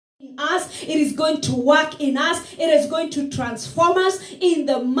us. It is going to work in us. It is going to transform us in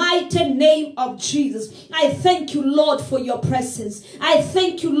the mighty name of Jesus. I thank you, Lord, for your presence. I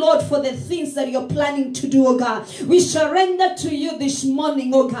thank you, Lord, for the things that you're planning to do, oh God. We surrender to you this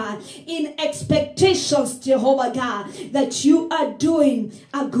morning, oh God, in expectations, Jehovah God, that you are doing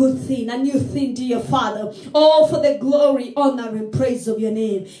a good thing, a new thing, dear Father. All for the glory, honor, and praise of your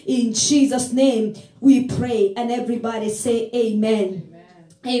name. In Jesus' name we pray, and everybody say amen.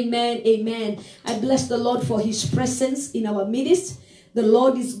 Amen, amen. I bless the Lord for his presence in our midst. The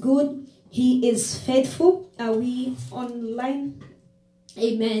Lord is good. He is faithful. Are we online?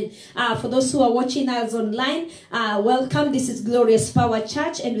 Amen. For those who are watching us online, welcome. This is Glorious Power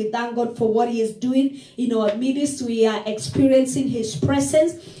Church, and we thank God for what he is doing in our midst. We are experiencing his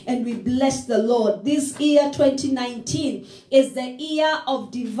presence, and we bless the Lord. This year 2019 is the year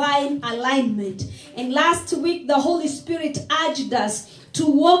of divine alignment, and last week the Holy Spirit urged us to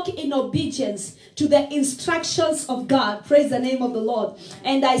walk in obedience to the instructions of God. Praise the name of the Lord.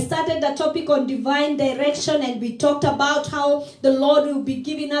 And I started the topic on divine direction, and we talked about how the Lord will be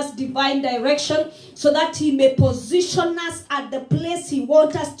giving us divine direction so that he may position us at the place he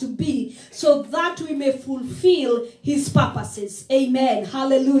wants us to be, so that we may fulfill his purposes. Amen.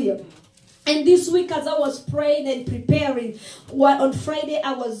 Hallelujah. And this week, as I was praying and preparing, on Friday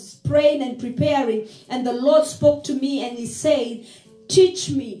I was praying and preparing, and the Lord spoke to me and he said,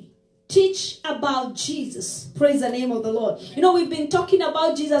 teach about Jesus. Praise the name of the Lord. You know, we've been talking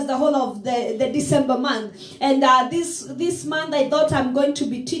about Jesus the whole of the December month. And this month I thought I'm going to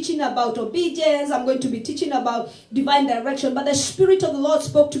be teaching about obedience. I'm going to be teaching about divine direction. But the Spirit of the Lord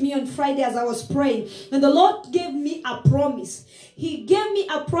spoke to me on Friday as I was praying. And the Lord gave me a promise. He gave me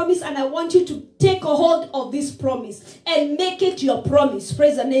a promise, and I want you to take a hold of this promise and make it your promise.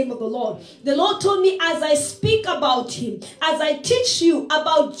 Praise the name of the Lord. The Lord told me, as I speak about him, as I teach you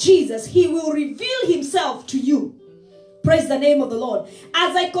about Jesus, he will reveal himself to you. Praise the name of the Lord.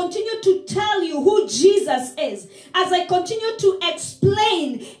 As I continue to tell you who Jesus is, as I continue to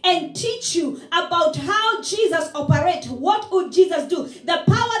explain and teach you about how Jesus operates, what would Jesus do, the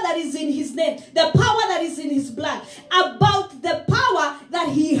power that is in his name, the power that is in his blood, about the power that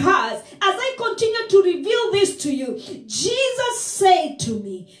he has, as I continue to reveal this to you, Jesus said to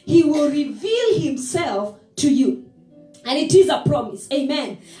me, he will reveal himself to you. And it is a promise.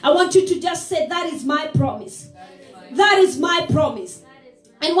 Amen. I want you to just say, that is my promise. That is my promise.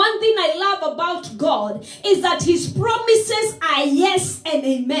 And one thing I love about God is that his promises are yes and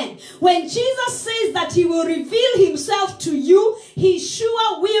amen. When Jesus says that he will reveal himself to you, he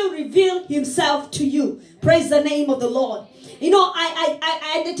sure will reveal himself to you. Praise the name of the Lord. You know,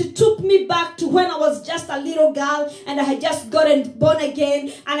 it took me back to when I was just a little girl and I had just gotten born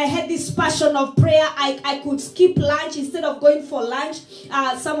again, and I had this passion of prayer. I could skip lunch instead of going for lunch.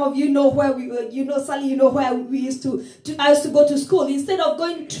 Some of you know where we were, you know, Sally, you know where we used to I used to go to school. Instead of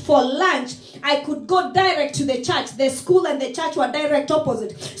going for lunch, I could go direct to the church. The school and the church were direct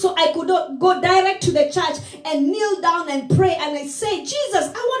opposite. So I could go direct to the church and kneel down and pray, and I say, Jesus,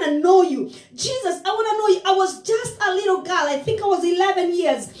 I want to know you. Jesus, I want to know you. I was just a little girl. I think I was 11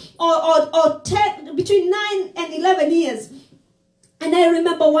 years or 10, between 9 and 11 years. And I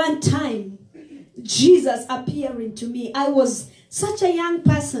remember one time Jesus appearing to me. I was such a young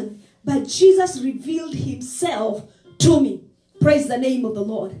person, but Jesus revealed himself to me. Praise the name of the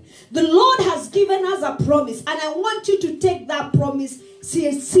Lord. The Lord has given us a promise, and I want you to take that promise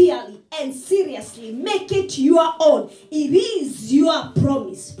sincerely and seriously. Make it your own. It is your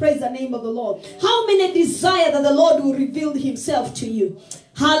promise. Praise the name of the Lord. How many desire that the Lord will reveal himself to you?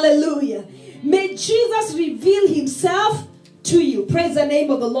 Hallelujah. May Jesus reveal himself to you. Praise the name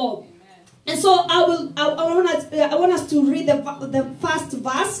of the Lord. And so I want us to read the first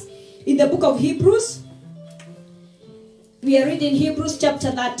verse in the book of Hebrews. We are reading Hebrews chapter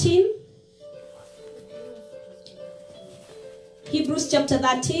 13. Hebrews chapter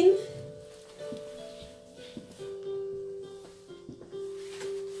 13.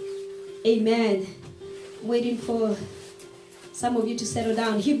 Amen. I'm waiting for some of you to settle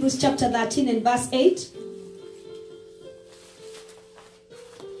down. Hebrews chapter 13 and verse 8.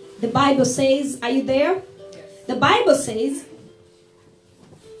 The Bible says, are you there? Yes. The Bible says,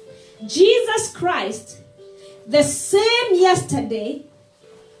 Jesus Christ, the same yesterday,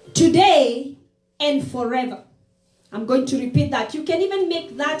 today, and forever. I'm going to repeat that. You can even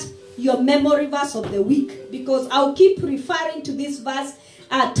make that your memory verse of the week, because I'll keep referring to this verse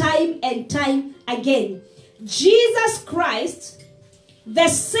time and time again. Jesus Christ, the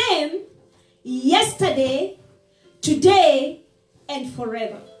same yesterday, today, and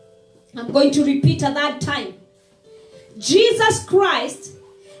forever. I'm going to repeat at that time. Jesus Christ,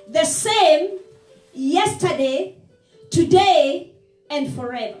 the same yesterday, today, and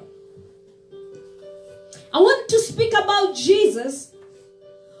forever. I want to speak about Jesus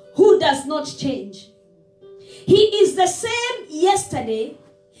who does not change. He is the same yesterday,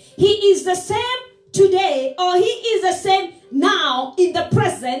 he is the same today, or he is the same now in the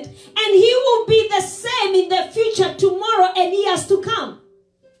present, and he will be the same in the future, tomorrow, and years to come.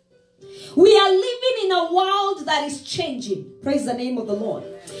 We are living in a world that is changing. Praise the name of the Lord.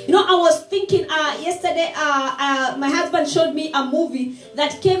 You know, I was thinking yesterday, my husband showed me a movie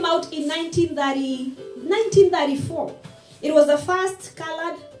that came out in 1934. It was the first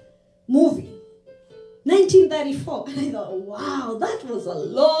colored movie. 1934. And I thought, wow, that was a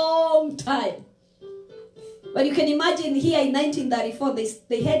long time. But you can imagine here in 1934,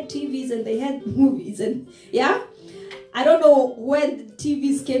 they had TVs and they had movies. And yeah, I don't know when the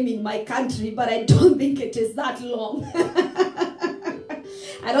TVs came in my country, but I don't think it is that long.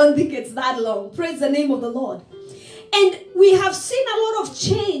 I don't think it's that long. Praise the name of the Lord. And we have seen a lot of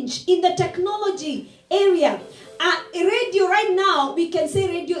change in the technology area. Radio right now, we can say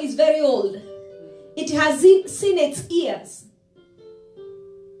radio is very old. It has seen its ears.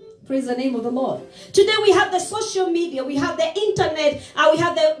 Praise the name of the Lord. Today we have the social media, we have the internet, we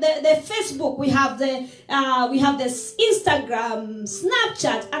have the Facebook, we have the Instagram,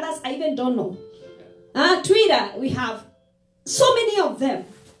 Snapchat, others I even don't know. Twitter, we have so many of them.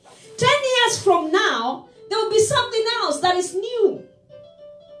 10 years from now, there will be something else that is new.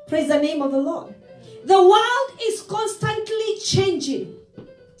 Praise the name of the Lord. The world is constantly changing.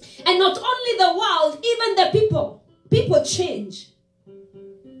 And not only the world, even the people. People change.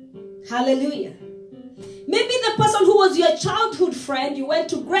 Hallelujah. Maybe the person who was your childhood friend, you went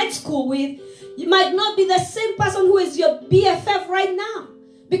to grade school with, you might not be the same person who is your BFF right now.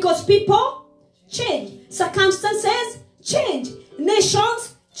 Because people change. Circumstances change.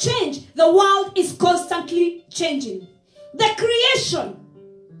 Nations change. The world is constantly changing. The creation.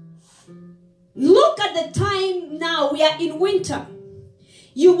 Look at the time now. We are in winter.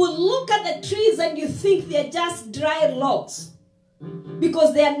 You will look at the trees and you think they're just dry logs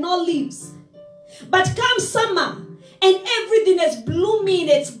because there are no leaves. But come summer and everything is blooming,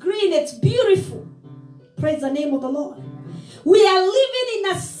 it's green, it's beautiful. Praise the name of the Lord. We are living in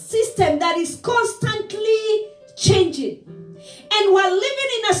a system that is constantly changing. And while living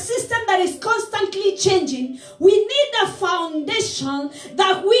in a system that is constantly changing, we need a foundation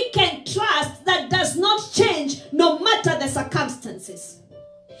that we can trust that does not change no matter the circumstances.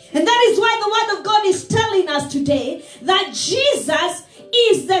 And that is why the word of God is telling us today that Jesus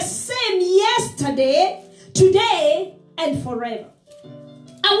is the same yesterday, today, and forever.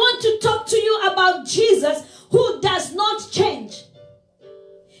 I want to talk to you about Jesus who does not change.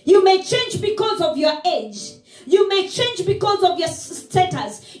 You may change because of your age. You may change because of your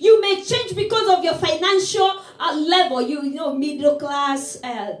status. You may change because of your financial level. You know, middle class,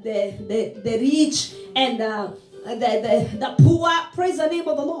 the rich, and the poor. Praise the name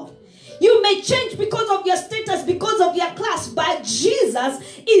of the Lord. You may change because of your status, because of your class, but Jesus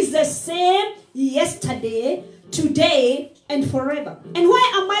is the same yesterday, today, and forever. And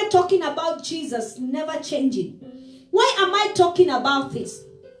why am I talking about Jesus never changing? Why am I talking about this?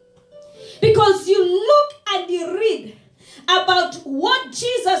 Because you look and you read about what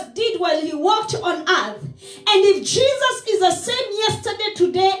Jesus did while he walked on earth. And if Jesus is the same yesterday,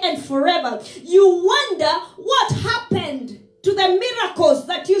 today, and forever, you wonder what happened to the miracles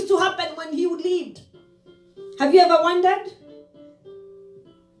that used to happen when he lived. Have you ever wondered?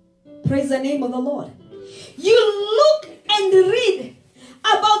 Praise the name of the Lord. You look and read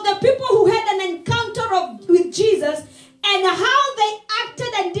about the people who had an encounter with Jesus and how they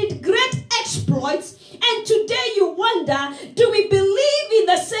acted and did great exploits. And today you wonder, do we believe in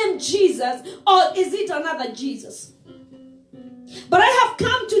the same Jesus or is it another Jesus? But I have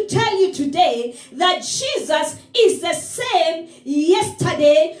come to tell you today that Jesus is the same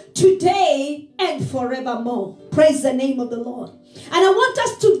yesterday, today, and forevermore. Praise the name of the Lord. And I want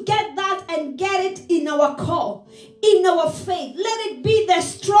us to get that and get it in our core, in our faith. Let it be the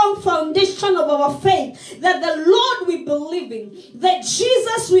strong foundation of our faith that the Lord we believe in, that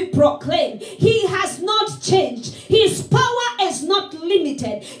Jesus we proclaim. He has not changed. His power is not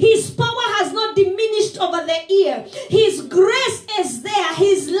limited. His power has not diminished over the year. His grace is there.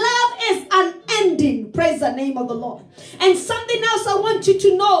 His love is unending. Praise the name of the Lord. And something else I want you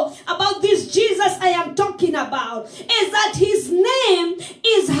to know about this Jesus I am talking about is that his name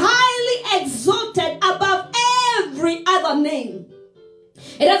is highly exalted above every other name.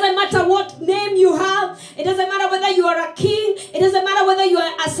 It doesn't matter what name you have. It doesn't matter whether you are a king. It doesn't matter whether you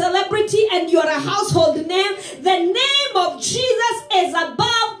are a celebrity and you are a household name. The name of Jesus is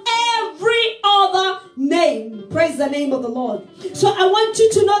above name. Praise the name of the Lord. So I want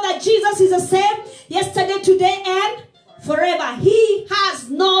you to know that Jesus is the same yesterday, today, and forever. He has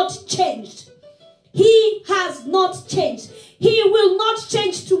not changed. He has not changed. He will not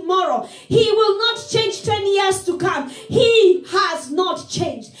change tomorrow. He will not change 10 years to come. He has not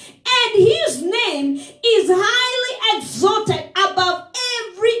changed. And his name is highly exalted above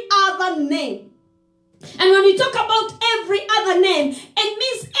every other name. And when we talk about every other name, it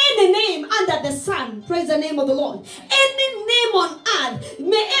means any name under the sun. Praise the name of the Lord. Any name on earth,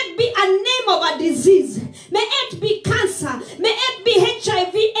 may it be a name of a disease, may it be cancer, may it be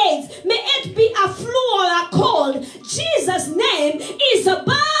HIV/AIDS, may it be a flu or a cold. Jesus' name is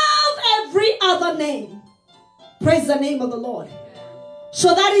above every other name. Praise the name of the Lord.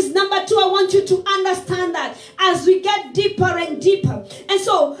 So that is number 2. I want you to understand that as we get deeper and deeper. And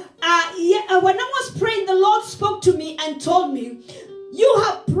so when I was praying, the Lord spoke to me and told me, you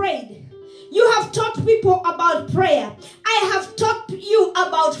have prayed. You have taught people about prayer. I have taught you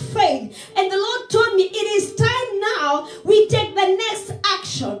about faith. And the Lord told me, it is time now we take the next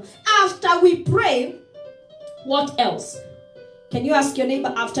action. After we pray, what else? Can you ask your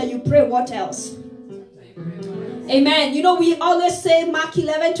neighbor, after you pray, what else? Amen. You know, we always say Mark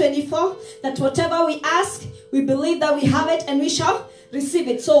 11:24, that whatever we ask, we believe that we have it and we shall receive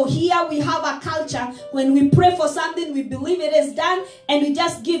it. So here we have a culture, when we pray for something, we believe it is done, and we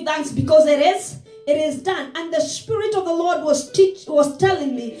just give thanks because it is done. And the Spirit of the Lord was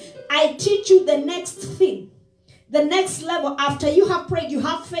telling me, I teach you the next thing. The next level. After you have prayed, you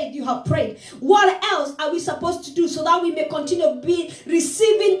have faith, you have prayed. What else are we supposed to do so that we may continue be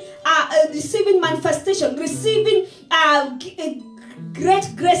receiving manifestation, receiving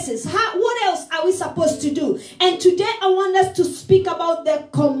great graces? What else are we supposed to do? And today I want us to speak about the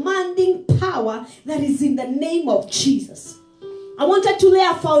commanding power that is in the name of Jesus. I wanted to lay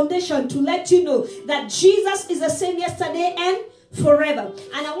a foundation to let you know that Jesus is the same yesterday and forever.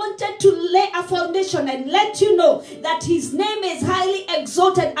 And I wanted to lay a foundation and let you know that his name is highly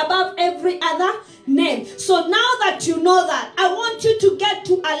exalted above every other name. So now that you know that, I want you to get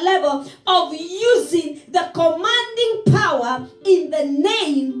to a level of using the commanding power in the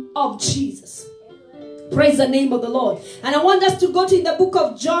name of Jesus. Praise the name of the Lord. And I want us to go to the book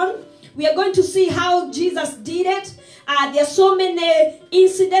of John. We are going to see how Jesus did it. There are so many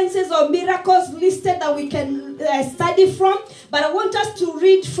incidences or miracles listed that we can study from. But I want us to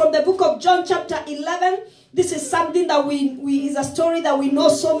read from the book of John chapter 11. This is something that is a story that we know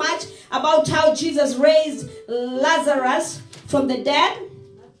so much about, how Jesus raised Lazarus from the dead.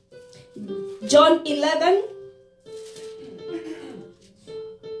 John 11.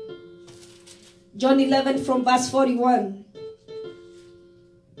 John 11 from verse 41.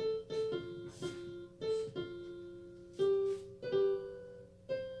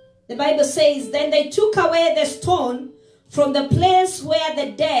 The Bible says, then they took away the stone from the place where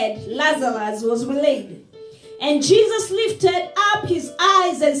the dead Lazarus was laid. And Jesus lifted up his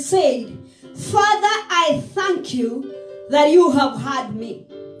eyes and said, Father, I thank you that you have heard me.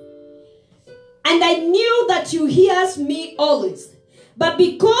 And I knew that you hear me always. But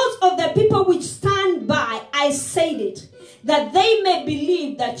because of the people which stand by, I said it, that they may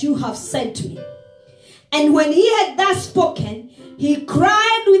believe that you have sent me. And when he had thus spoken, he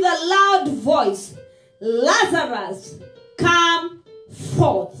cried with a loud voice, Lazarus, come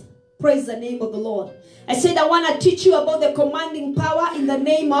forth. Praise the name of the Lord. I said I want to teach you about the commanding power in the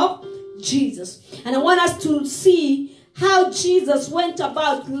name of Jesus. And I want us to see how Jesus went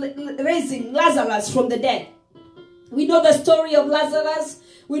about raising Lazarus from the dead. We know the story of Lazarus.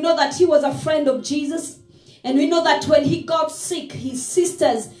 We know that he was a friend of Jesus. And we know that when he got sick, his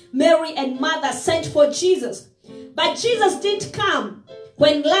sisters, Mary and Martha, sent for Jesus. But Jesus didn't come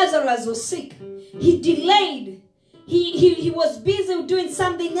when Lazarus was sick. He delayed. He was busy doing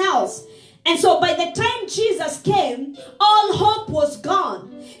something else. And so by the time Jesus came, all hope was gone.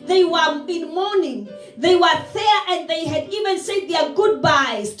 They were in mourning. They were there, and they had even said their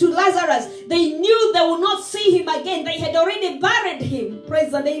goodbyes to Lazarus. They knew they would not see him again. They had already buried him.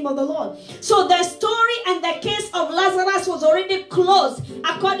 Praise the name of the Lord. So the story and the case of Lazarus was already closed.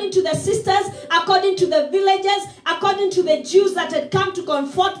 According to the sisters, according to the villagers, according to the Jews that had come to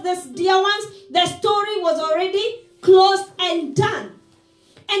comfort these dear ones, the story was already closed and done.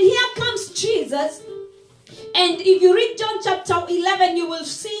 And here comes Jesus. And if you read John chapter 11, you will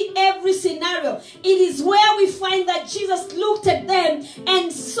see every scenario. It is where we find that Jesus looked at them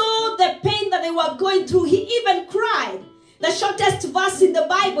and saw the pain that they were going through. He even cried. The shortest verse in the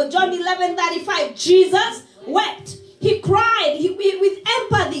Bible, John 11:35, Jesus wept. He cried with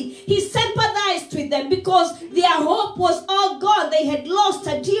empathy. He sympathized with them because their hope was all gone. They had lost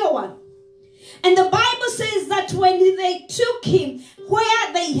a dear one. And the Bible says that when they took him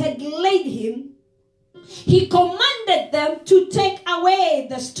where they had laid him, he commanded them to take away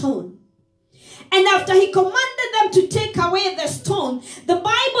the stone. And after he commanded them to take away the stone, the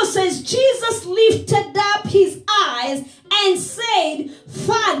Bible says Jesus lifted up his eyes and said,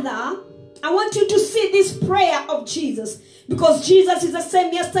 Father, I want you to see this prayer of Jesus, because Jesus is the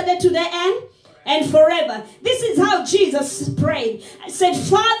same yesterday, today, and forever. This is how Jesus prayed. I said,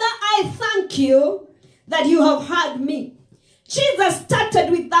 Father, I thank you that you have heard me. Jesus started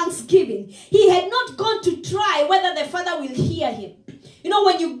with thanksgiving. He had not gone to try whether the Father will hear him. You know,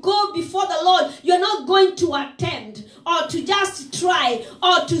 when you go before the Lord, you're not going to attempt or to just try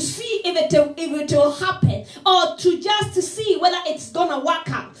or to see if it will happen or to just see whether it's going to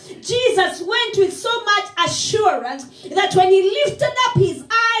work out. Jesus went with so much assurance that when he lifted up his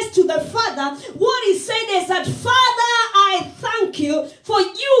eyes to the Father, what he said is that, Father, I thank you for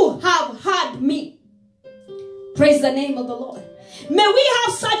you have heard me. Praise the name of the Lord. May we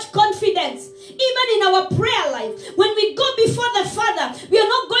have such confidence, even in our prayer life. When we go before the Father, we are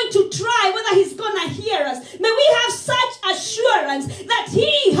not going to try whether he's going to hear us. May we have such assurance that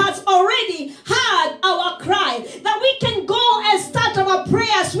he has already heard our cry, that we can go and start our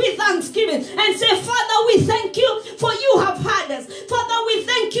prayers with thanksgiving and say, Father, we thank you for you have heard us. Father, we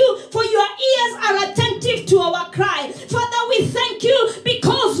thank you for your ears are attentive to our cry. Father, we thank you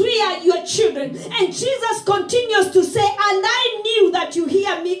because we are your children. And Jesus continues to say, and I knew that you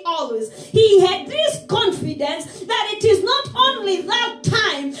hear me always. He had this confidence that it is not only that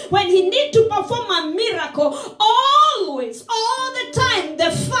time when he need to perform a miracle, always, all the time,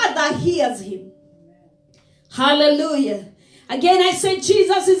 the Father hears him. Hallelujah. Again, I say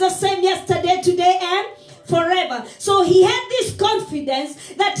Jesus is the same yesterday, today, and forever. So he had this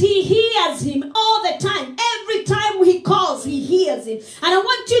confidence that he hears him all the time. Every time he calls, he hears him. And I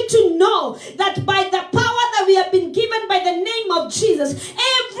want you to know that by the power that we have been given by the name of Jesus,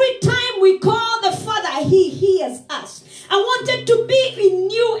 every time we call the Father, he hears us. I wanted to be in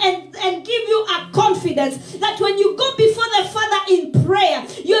you and give you a confidence that when you go before the Father in prayer,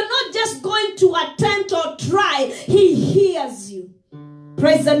 you're not just going to attempt or try. He hears you.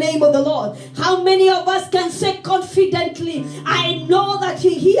 Praise the name of the Lord. How many of us can say confidently, I know that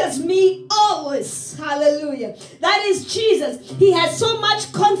he hears me always. Hallelujah. That is Jesus. He has so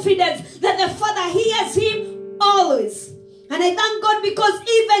much confidence that the Father hears him always. And I thank God because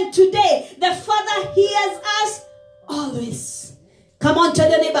even today, the Father hears us always. Come on, tell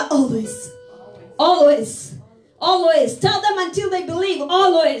your neighbor, always. Always. Always. Tell them until they believe,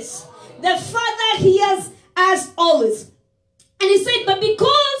 always. The Father hears us always. And he said, but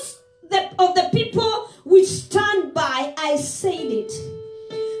because of the people which stand by, I said it.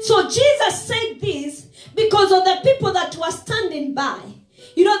 So Jesus said this because of the people that were standing by.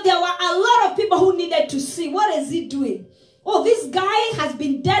 You know, there were a lot of people who needed to see, what is he doing? Oh, this guy has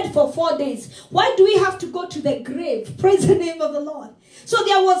been dead for 4 days. Why do we have to go to the grave? Praise the name of the Lord. So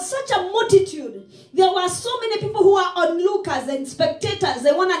there was such a multitude. There were so many people who are onlookers and spectators.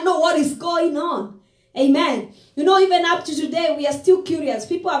 They want to know what is going on. Amen. You know, even up to today, we are still curious.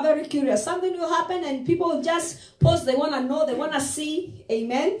 People are very curious. Something will happen and people will just post. They want to know. They want to see.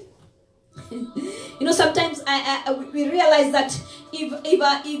 Amen. You know, sometimes we realize that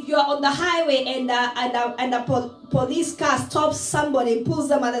if you are on the highway and a police car stops somebody and pulls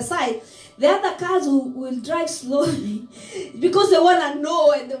them at the side, the other cars will drive slowly because they want to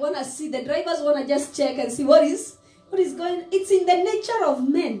know and they want to see. The drivers want to just check and see what is going on. It's in the nature of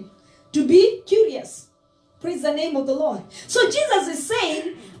men to be curious. Praise the name of the Lord. So Jesus is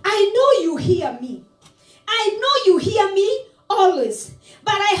saying, I know you hear me. I know you hear me always.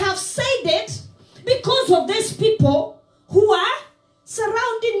 But I have said it because of these people who are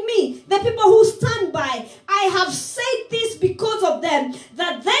surrounding me. The people who stand by. I have said this because of them,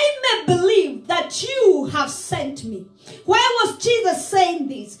 that they may believe that you have sent me. Why was Jesus saying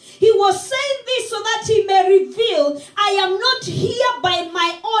this? He was saying this so that he may reveal, I am not here by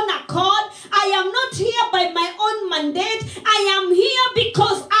my own accord. I am not here by my own mandate. I am here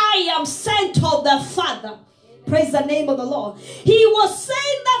because I am sent of the Father. Praise the name of the Lord. He was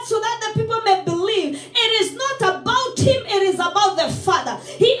saying that so that the people may believe it is not about him, it is about the Father.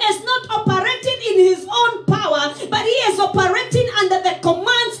 He is not operating in his own power, but he is operating under the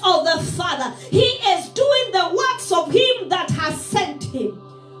commands of the Father. He is doing the works of him that has sent him.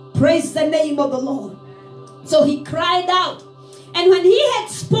 Praise the name of the Lord. So he cried out. And when he had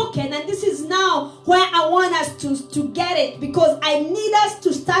spoken, and this is now where I want us to get it, because I need us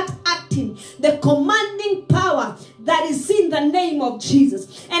to start acting the commanding power that is in the name of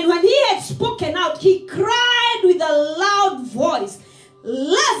Jesus. And when he had spoken out, he cried with a loud voice,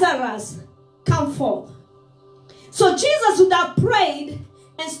 Lazarus, come forth. So Jesus would have prayed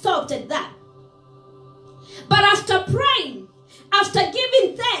and stopped at that. But after praying, after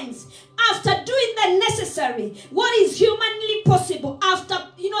giving thanks, after doing the necessary, what is humanly possible, after,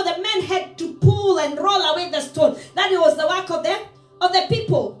 the men had to pull and roll away the stone. That was the work of the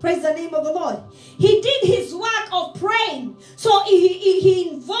people. Praise the name of the Lord. He did his work of praying. So he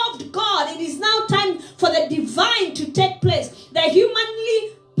involved God. It is now time for the divine to take place. The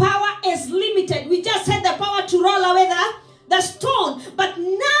humanly power is limited. We just had the power to roll away the stone. But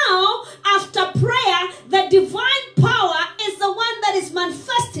now, after prayer, the divine power is the one that is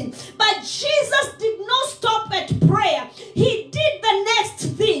manifesting. But Jesus did not stop at prayer. He did the next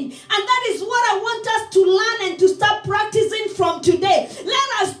thing. And that is what I want us to learn and to start practicing from today.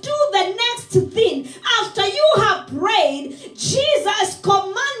 Let us do the next thing. After you have prayed, Jesus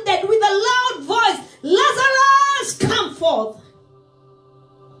commanded with a loud voice, Lazarus, come forth.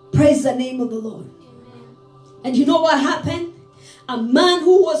 Praise the name of the Lord. And you know what happened? A man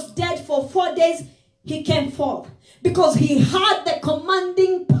who was dead for 4 days, he came forth. Because he had the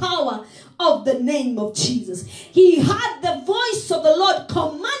commanding power of the name of Jesus. He had the voice of the Lord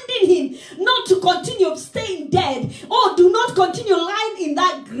commanding him not to continue staying dead. Oh, do not continue lying in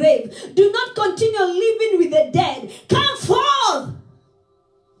that grave. Do not continue living with the dead. Come forth.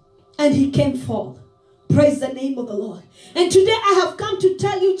 And he came forth. Praise the name of the Lord. And today I have come to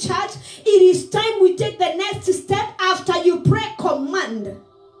tell you, church, it is time we take the next step. After you pray, command.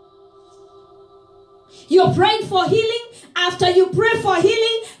 You're praying for healing. After you pray for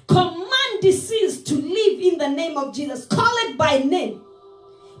healing, command disease to live in the name of Jesus. Call it by name.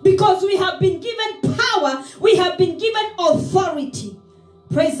 Because we have been given power. We have been given authority.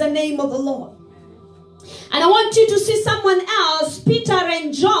 Praise the name of the Lord. And I want you to see someone else, Peter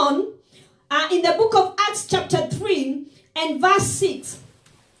and John, in the book of Acts chapter 3 and verse 6.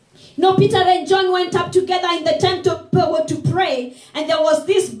 Peter and John went up together in the temple to pray. And there was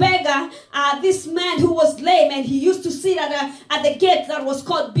this beggar, this man who was lame. And he used to sit at the gate that was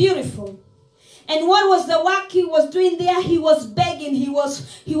called Beautiful. And what was the work he was doing there? He was begging. He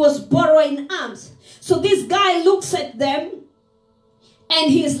was borrowing alms. So this guy looks at them. And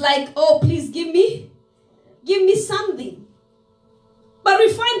he's like, oh, please give me something. But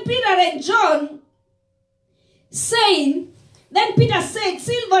we find Peter and John saying, then Peter said,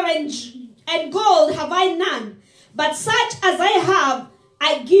 silver and gold have I none, but such as I have,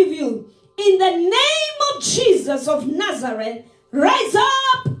 I give you. In the name of Jesus of Nazareth, rise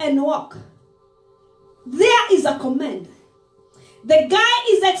up and walk. There is a command. The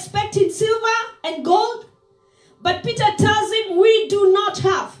guy is expecting silver and gold, but Peter tells him, we do not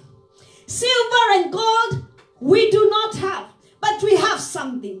have. Silver and gold, we do not have. But we have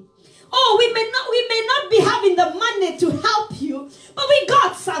something. Oh, we may not be having the money to help you, but we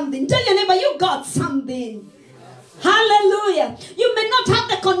got something. Tell your neighbor, you got something. Hallelujah. You may not have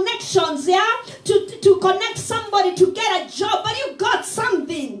the connections, to connect somebody to get a job, but you got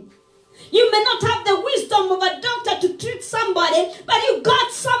something. You may not have the wisdom of a doctor to treat somebody, but you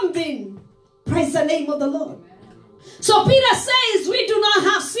got something. Praise the name of the Lord. So Peter says, we do not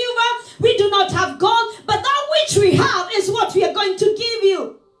have silver, we do not have gold, but that which we have is what we are going to give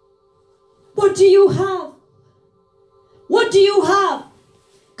you. What do you have? What do you have?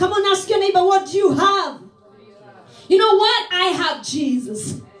 Come on, ask your neighbor, what do you have? You know what? I have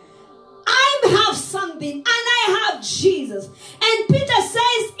Jesus. I have something, and I have Jesus. And Peter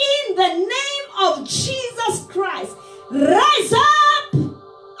says, in the name of Jesus Christ, rise up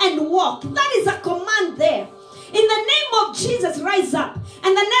and walk. That is a command there. In the name of Jesus, rise up.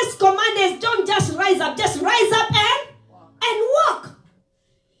 And the next command is, don't just rise up. Just rise up and walk.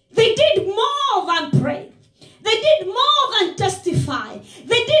 They did more than pray. They did more than testify.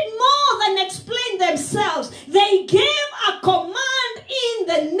 They did more than explain themselves. They gave a command in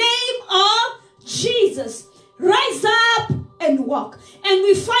the name of Jesus. Rise up and walk. And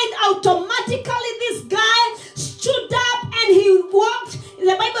we find automatically this guy stood up and he walked.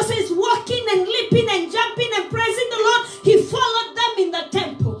 The Bible says walking and leaping and jumping and praising the Lord. He followed them in the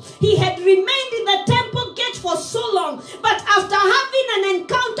temple. He had remained in the temple gate for so long. But after having an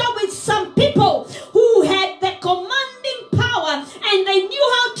encounter with some people who had the commanding power and they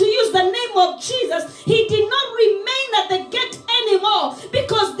knew how to use the name of Jesus, he did not remain at the gate anymore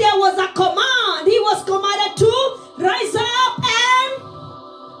because there was a command. He was commanded to rise up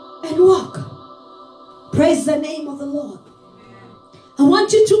and walk. Praise the name of the Lord. I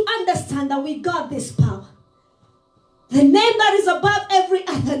want you to understand that we got this power. The name that is above every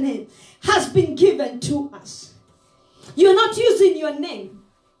other name has been given to us. You're not using your name.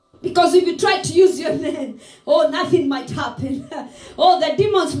 Because if you try to use your name, oh, nothing might happen. Oh, the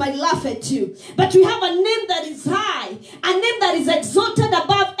demons might laugh at you. But we have a name that is high, a name that is exalted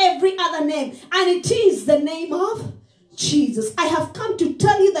above every other name, and it is the name of Jesus. I have come to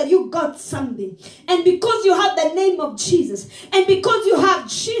tell you that you got something. And because you have the name of Jesus, and because you have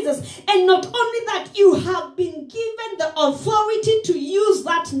Jesus, and not only that, you have been given the authority to use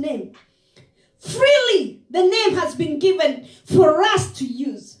that name. Freely, the name has been given for us to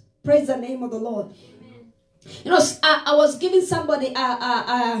use. Praise the name of the Lord. Amen. You know, I was giving somebody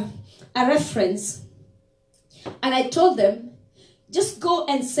a reference, and I told them, just go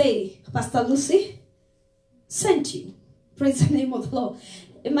and say, Pastor Lucy sent you. Praise the name of the Lord.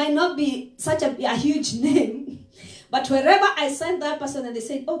 It might not be such a huge name, but wherever I send that person and they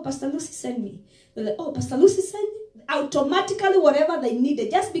say, oh, Pastor Lucy sent me. They're like, oh, Pastor Lucy sent me. Automatically, whatever they needed,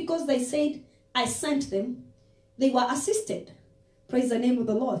 just because they said, I sent them, they were assisted. Praise the name of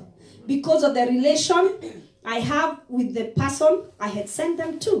the Lord. Because of the relation I have with the person I had sent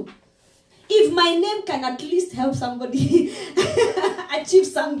them to. If my name can at least help somebody achieve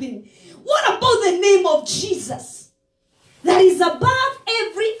something, what about the name of Jesus? That is above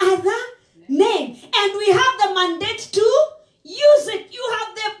every other name. And we have the mandate to use it. You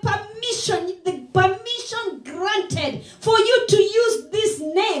have the permission granted for you to use this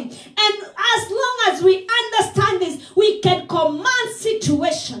name. And as long as we understand this, we can command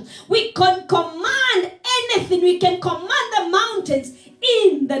situation. We can command anything. We can command the mountains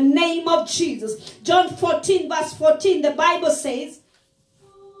in the name of Jesus. John 14 verse 14, the Bible says,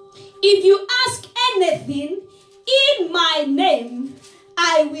 if you ask anything in my name,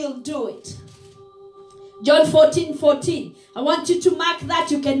 I will do it. John 14:14. I want you to mark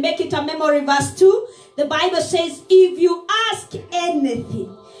that. You can make it a memory verse too. The Bible says, if you ask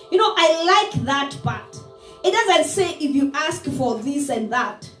anything. You know, I like that part. It doesn't say if you ask for this and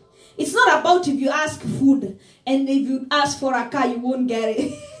that. It's not about if you ask food and if you ask for a car, you won't get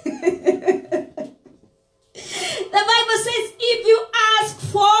it. The Bible says, if you ask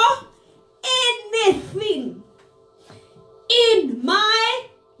for anything in my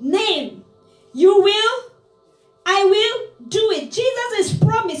name, I will do it. Jesus is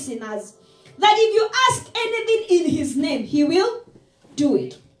promising us that if you ask anything in his name, he will do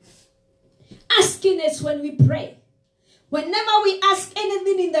it. Asking is when we pray. Whenever we ask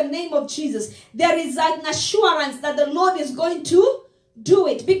anything in the name of Jesus, there is an assurance that the Lord is going to do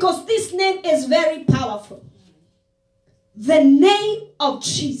it, because this name is very powerful. The name of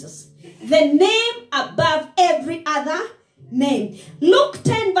Jesus. The name above every other name. Luke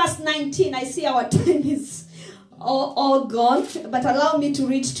 10 verse 19. I see our time is all gone, but allow me to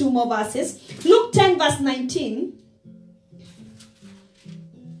read two more verses. Luke 10 verse 19.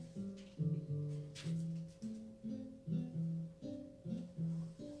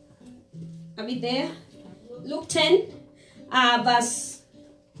 Are we there? Luke 10 verse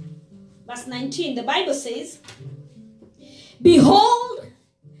 19. The Bible says, behold,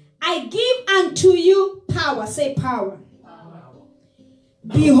 I give unto you power. Say power.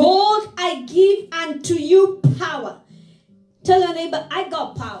 Behold, I give unto you power. Tell your neighbor, I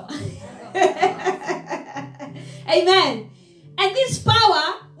got power. Amen. And this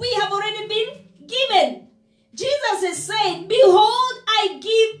power we have already been given. Jesus is saying, behold, I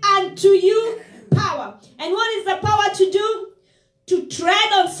give unto you power. And what is the power to do? To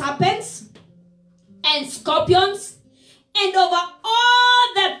tread on serpents and scorpions and over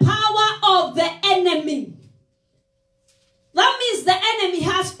all the power of the enemy. That means the enemy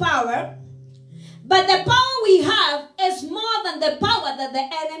has power, but the power we have is more than the power that the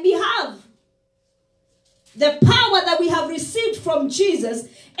enemy have. The power that we have received from Jesus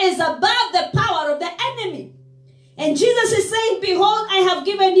is above the power of the enemy. And Jesus is saying, behold, I have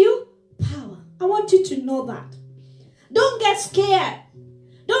given you power. I want you to know that. Don't get scared.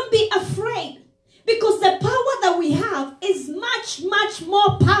 Don't be afraid. Because the power that we have is much, much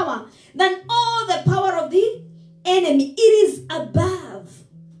more power than all the power of the enemy. It is above.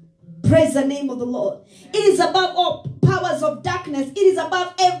 Praise the name of the Lord. It is above all powers of darkness. It is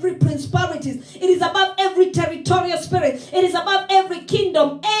above every principalities. It is above every territorial spirit. It is above every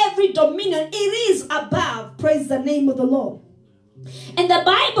kingdom, every dominion. It is above. Praise the name of the Lord. And the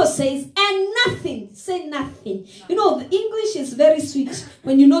Bible says, and nothing, say nothing. You know, the English is very sweet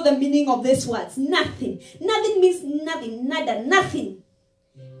when you know the meaning of these words. Nothing. Nothing means nothing, nada, nothing.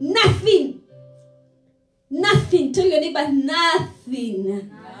 Nothing. Nothing. Tell your neighbor,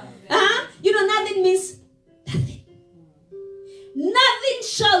 nothing. You know, nothing means nothing. Nothing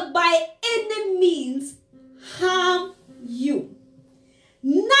shall by any means harm you.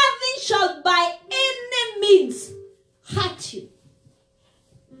 Nothing shall by any means hurt you.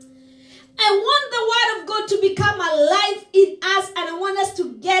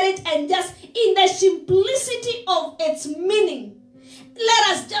 and just in the simplicity of its meaning, let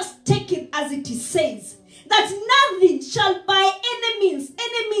us just take it as it says. That nothing shall by any means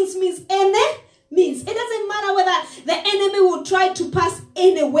means any means. It doesn't matter whether the enemy will try to pass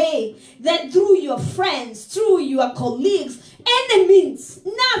any way, that through your friends, through your colleagues, any means,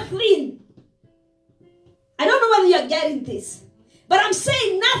 nothing. I don't know whether you're getting this, but I'm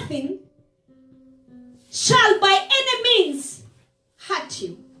saying nothing shall by any means hurt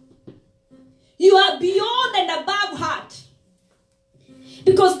you. You are beyond and above hurt.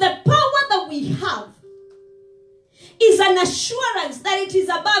 Because the power that we have is an assurance that it is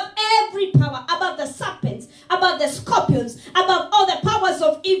above every power, above the serpents, above the scorpions, above all the powers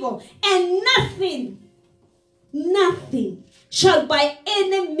of evil. And nothing shall by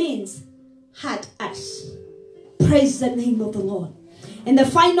any means hurt us. Praise the name of the Lord. And the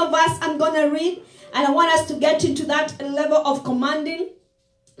final verse I'm going to read, and I want us to get into that level of commanding.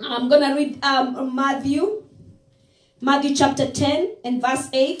 I'm going to read Matthew chapter 10 and verse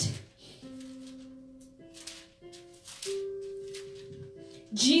 8.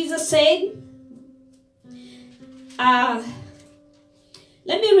 Jesus said, let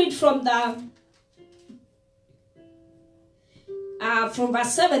me read from verse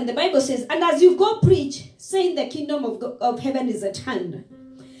 7. The Bible says, and as you go preach, saying the kingdom of heaven is at hand.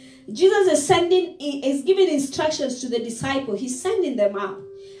 Jesus is giving instructions to the disciples. He's sending them out.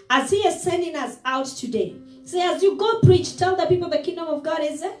 As he is sending us out today. Say, as you go preach, tell the people the kingdom of God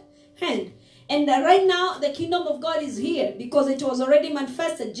is at hand. And right now, the kingdom of God is here because it was already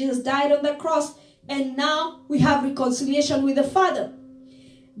manifested. Jesus died on the cross, and now we have reconciliation with the Father.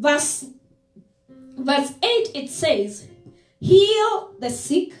 Verse 8, it says, heal the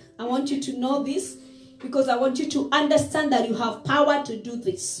sick. I want you to know this because I want you to understand that you have power to do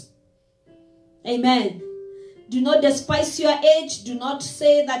this. Amen. Do not despise your age. Do not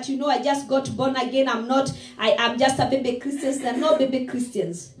say that, I just got born again. I'm just a baby Christian. They're not baby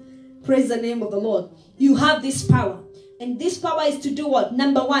Christians. Praise the name of the Lord. You have this power. And this power is to do what?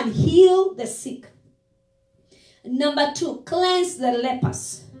 Number 1, heal the sick. Number 2, cleanse the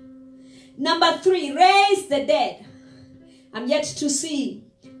lepers. Number 3, raise the dead. I'm yet to see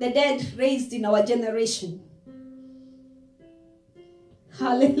the dead raised in our generation.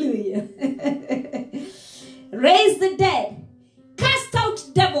 Hallelujah. Raise the dead. Cast out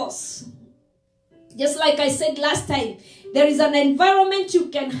devils. Just like I said last time, there is an environment you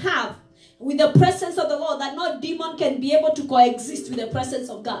can have with the presence of the Lord that no demon can be able to coexist with the presence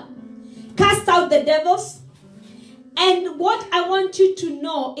of God. Cast out the devils. And what I want you to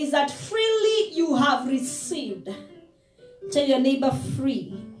know is that freely you have received. Tell your neighbor,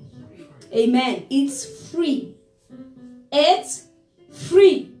 free. Amen. It's free. It's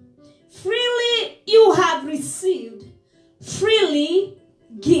free. Freely you have received. Freely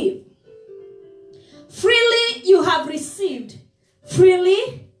give. Freely you have received.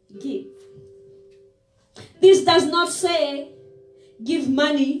 Freely give. This does not say give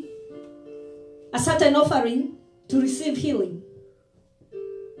money, a certain offering, to receive healing.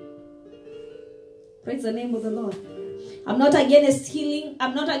 Praise the name of the Lord. I'm not against healing.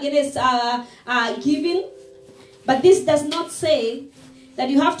 I'm not against giving. But this does not say that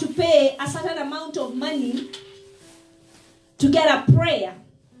you have to pay a certain amount of money to get a prayer,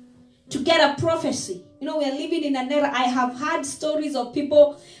 to get a prophecy. We are living in an era. I have heard stories of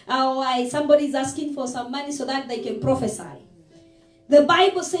people, somebody is asking for some money so that they can prophesy. The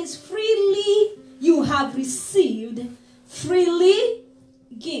Bible says, freely you have received, freely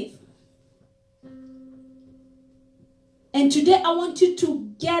give. And today I want you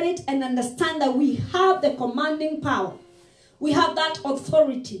to get it and understand that we have the commanding power. We have that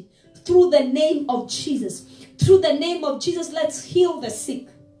authority through the name of Jesus. Through the name of Jesus, let's heal the sick.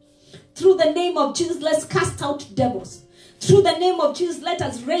 Through the name of Jesus, let's cast out devils. Through the name of Jesus, let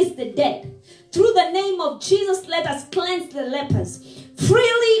us raise the dead. Through the name of Jesus, let us cleanse the lepers.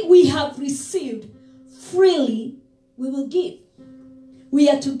 Freely we have received. Freely we will give. We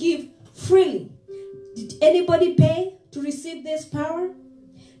are to give freely. Did anybody pay to receive this power?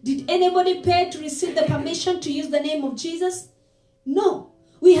 Did anybody pay to receive the permission to use the name of Jesus? No.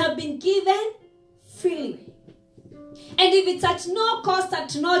 We have been given freely. And if it's at no cost,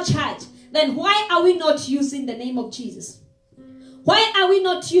 at no charge, then why are we not using the name of Jesus? Why are we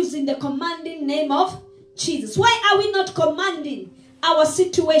not using the commanding name of Jesus? Why are we not commanding our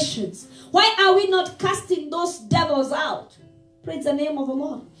situations? Why are we not casting those devils out? Praise the name of the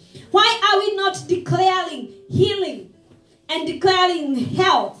Lord. Why are we not declaring healing and declaring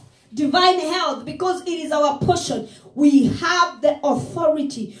health, divine health, because it is our portion? We have the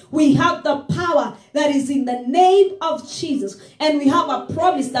authority. We have the power that is in the name of Jesus. And we have a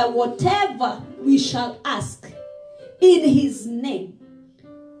promise that whatever we shall ask in his name,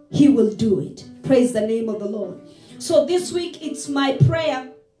 he will do it. Praise the name of the Lord. So this week, it's my prayer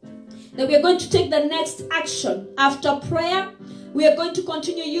that we are going to take the next action. After prayer, we are going to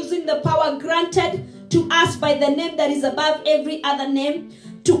continue using the power granted to us by the name that is above every other name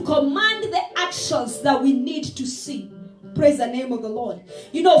to command the actions that we need to see. Praise the name of the Lord.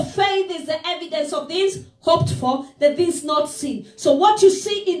 You know, faith is the evidence of things hoped for, the things not seen. So what you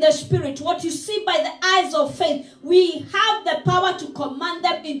see in the spirit, what you see by the eyes of faith, we have the power to command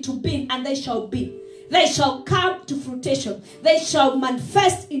them into being, and they shall be. They shall come to fruition. They shall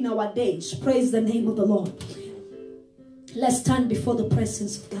manifest in our days. Praise the name of the Lord. Let's stand before the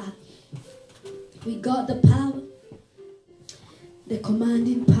presence of God. We got the power, the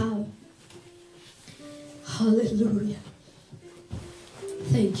commanding power. Hallelujah.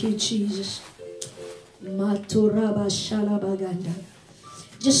 Thank you, Jesus.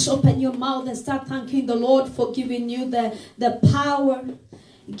 Just open your mouth and start thanking the Lord for giving you the power,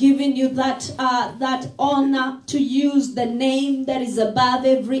 giving you that honor to use the name that is above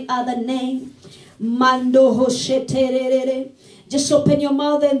every other name. Mando hosheterere. Just open your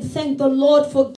mouth and thank the Lord for